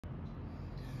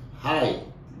Hi,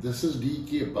 this is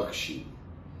DK Bakshi.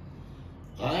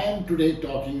 I am today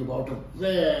talking about a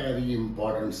very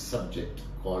important subject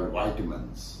called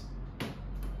vitamins.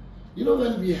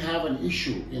 When we have an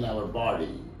issue in our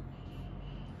body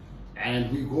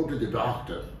and we go to the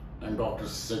doctor and doctor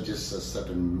suggests us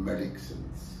certain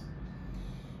medicines.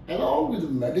 Along with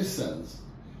medicines,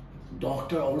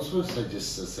 doctor also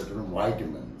suggests us certain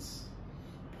vitamins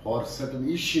for certain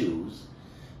issues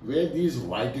where these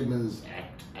vitamins act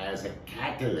as a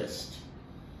catalyst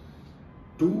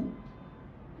to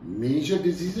major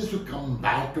diseases to come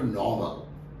back to normal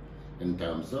in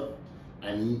terms of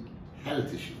any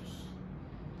health issues.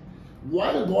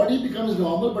 While body becomes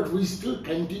normal, but we still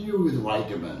continue with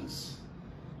vitamins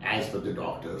as per the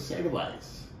doctor's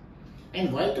advice.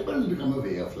 And vitamins become a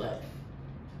way of life.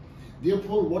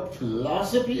 Therefore, what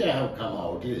philosophy I have come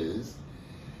out is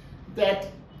that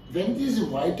when these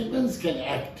vitamins can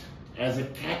act as a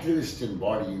catalyst in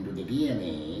body into the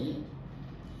DNA,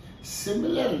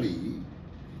 similarly,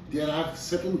 there are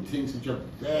certain things which are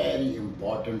very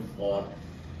important for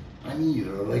any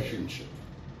relationship.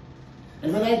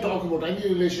 And when I talk about any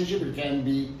relationship, it can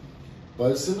be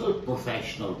personal,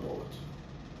 professional, both.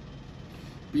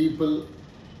 People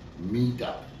meet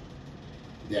up.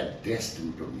 They are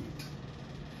destined to meet.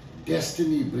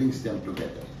 Destiny brings them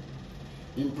together.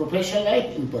 In professional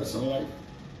life, in personal life.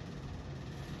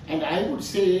 And I would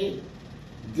say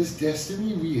this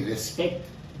destiny we respect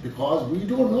because we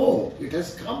don't know. It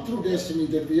has come through destiny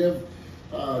that we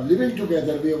are living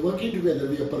together, we are working together,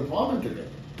 we are performing together.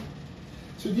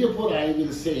 So therefore I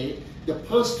will say the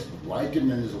first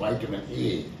vitamin is vitamin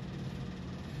A.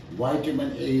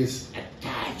 Vitamin A is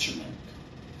attachment.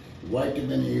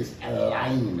 Vitamin A is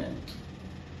alignment.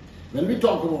 When we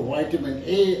talk about vitamin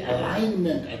A,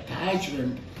 alignment,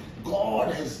 attachment,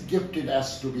 God has gifted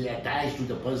us to be attached to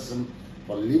the person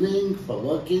for living, for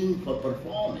working, for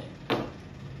performing.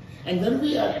 And when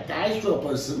we are attached to a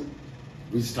person,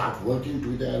 we start working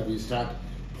together, we start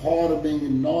forming,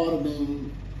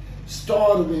 norming,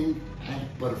 storming,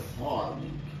 and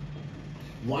performing.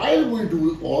 While we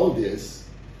do all this,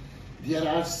 there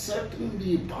are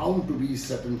certainly bound to be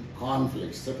certain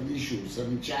conflicts, certain issues,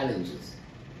 certain challenges.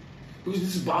 Because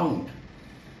this is bound.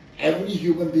 Every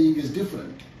human being is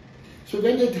different. So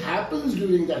when it happens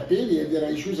during that period, there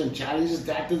are issues and challenges.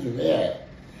 That is where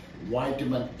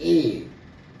vitamin A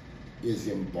is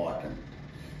important.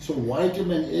 So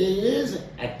vitamin A is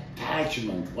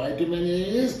attachment. Vitamin A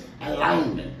is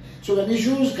alignment. So when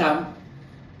issues come,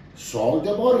 solve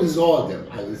them or resolve them.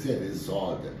 I will say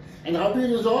resolve them. And how do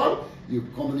you resolve? You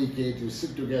communicate, you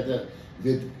sit together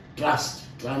with trust,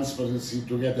 transparency,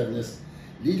 togetherness,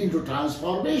 leading to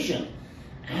transformation.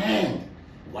 And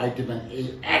vitamin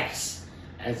A acts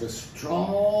as a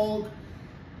strong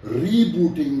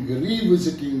rebooting,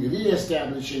 revisiting,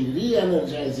 re-establishing,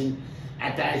 re-energizing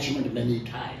attachment many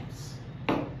times.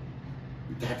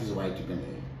 That is vitamin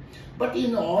A. But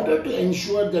in order to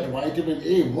ensure that vitamin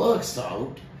A works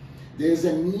out, there is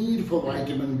a need for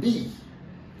vitamin B.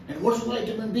 And what's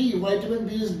vitamin B? Vitamin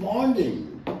B is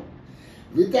bonding.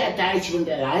 With the attachment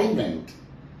alignment,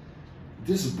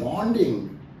 this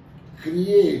bonding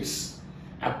creates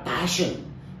a passion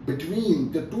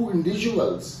between the two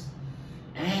individuals,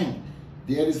 and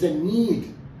there is a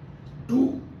need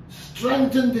to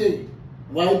strengthen the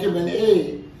vitamin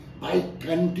A by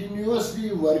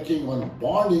continuously working on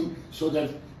bonding so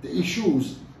that the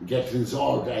issues get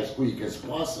resolved as quick as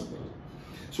possible.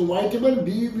 So vitamin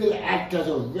B will act as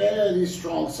a very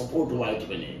strong support to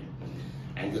vitamin A.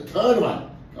 And the third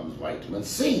one comes vitamin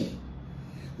C.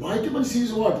 Vitamin C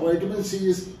is what? Vitamin C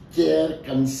is care,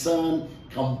 concern,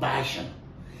 compassion.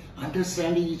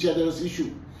 Understanding each other's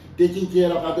issue, taking care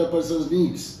of other person's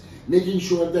needs, making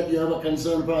sure that you have a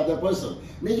concern for other person,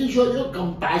 making sure you're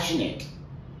compassionate.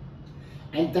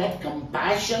 And that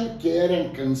compassion, care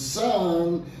and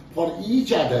concern for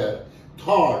each other,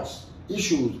 thoughts,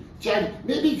 issues,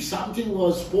 maybe something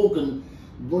was spoken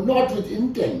not with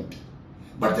intent,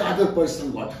 but the other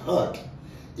person got hurt.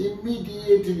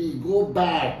 Immediately go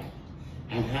back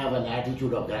and have an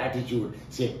attitude of gratitude.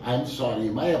 Say, I'm sorry,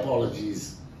 my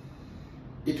apologies.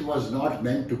 It was not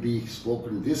meant to be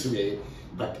spoken this way,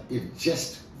 but it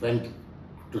just went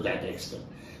to that extent.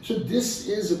 So this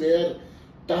is where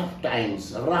tough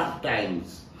times, rough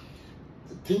times,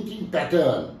 thinking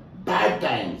pattern, bad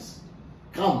times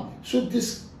come. So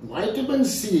this vitamin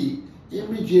C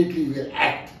immediately will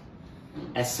act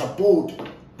as support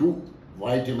to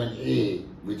vitamin A,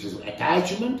 which is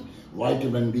attachment,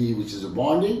 vitamin B, which is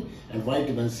bonding, and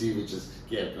vitamin C, which is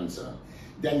care, concern.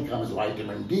 Then comes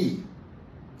vitamin D.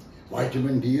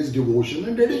 Vitamin D is devotion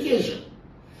and dedication.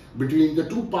 between the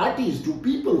two parties, two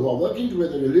people who are working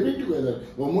together, who are living together,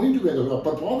 who are moving together, who are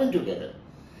performing together.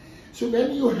 So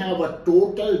when you have a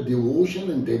total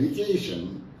devotion and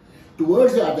dedication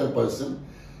towards the other person,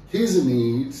 his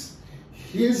needs,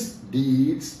 his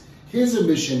deeds, his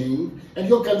missioning, and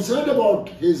you're concerned about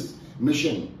his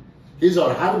mission, his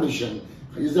or her mission,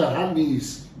 his or her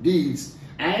needs, deeds,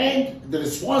 and the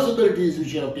responsibilities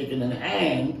which you have taken in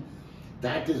hand,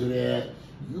 that is where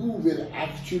you will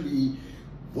actually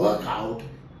work out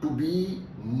to be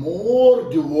more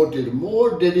devoted,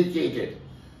 more dedicated.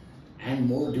 And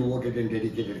more devoted and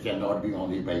dedicated cannot be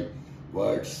only by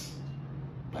words,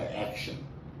 by action,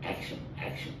 action,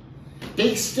 action.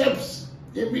 Take steps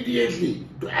immediately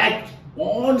to act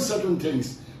on certain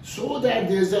things so that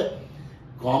there's a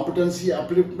competency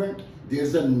upliftment,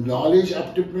 there's a knowledge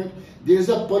upliftment, there's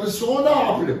a persona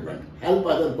upliftment. Help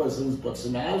other person's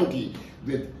personality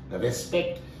with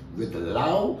respect, with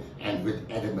love, and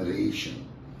with admiration.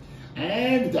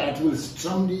 And that will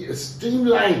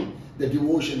streamline the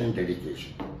devotion and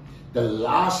dedication. The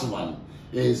last one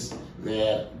is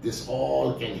where this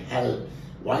all can help.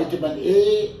 Vitamin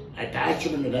A,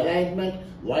 attachment and alignment.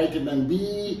 Vitamin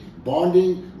B,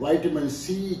 bonding. Vitamin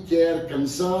C, care,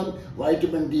 concern.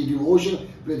 Vitamin D,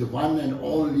 devotion. With one and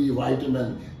only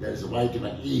vitamin, there is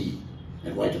vitamin E.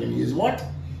 And vitamin E is what?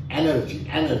 Energy,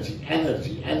 energy,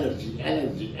 energy, energy,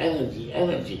 energy, energy,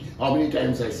 energy. How many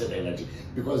times I said energy?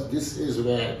 Because this is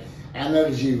where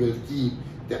energy will keep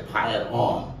the fire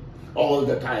on all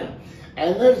the time.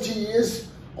 Energy is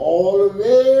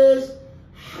always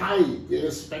high,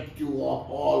 irrespective of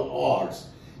all odds.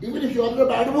 Even if you are in a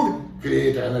bad mood,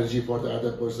 create energy for the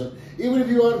other person. Even if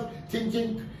you are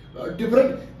thinking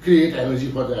different, create energy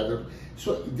for the other.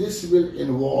 So this will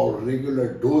involve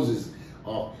regular doses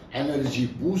of energy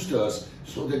boosters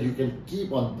so that you can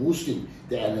keep on boosting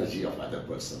the energy of other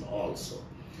person also.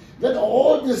 Then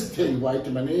all this thing,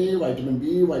 vitamin A, vitamin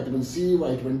B, vitamin C,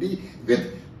 vitamin D,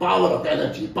 with power of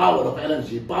energy, power of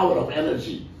energy, power of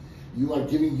energy. You are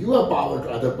giving your power to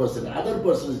other person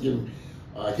is giving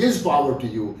his power to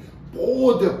you.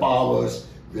 Both the powers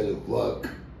will work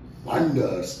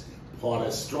wonders for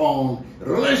a strong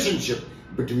relationship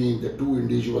between the two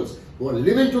individuals who are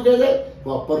living together,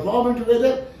 who are performing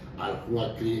together, or who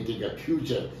are creating a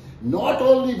future, not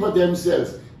only for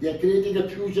themselves. They are creating a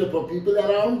future for people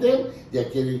around them. They are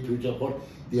creating a future for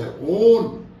their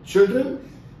own children,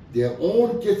 their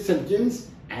own kids and kins,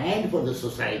 and for the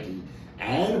society,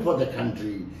 and for the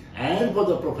country, and for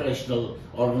the professional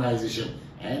organization,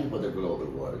 and for the global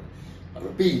world. I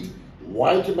repeat,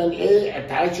 vitamin A,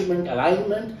 attachment,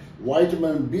 alignment.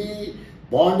 Vitamin B,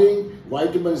 bonding.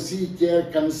 Vitamin C, care,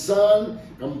 concern,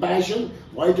 compassion.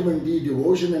 Vitamin D,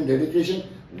 devotion and dedication.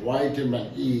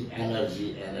 Vitamin E,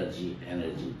 energy, energy,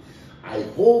 energy. I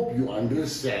hope you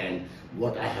understand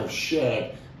what I have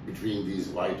shared between these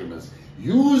vitamins.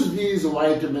 Use these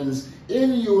vitamins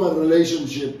in your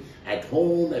relationship, at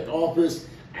home, at office,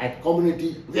 at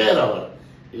community, wherever,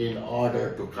 in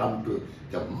order to come to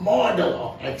the model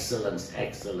of excellence,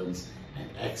 excellence, and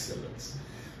excellence.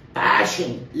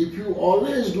 Passion. If you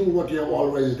always do what you have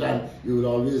always done, you will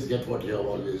always get what you have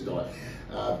always done.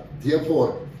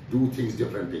 Therefore, do things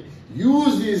differently.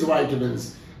 Use these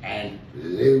vitamins and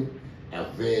live a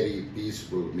very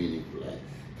peaceful, meaningful life.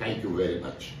 Thank you very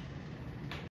much.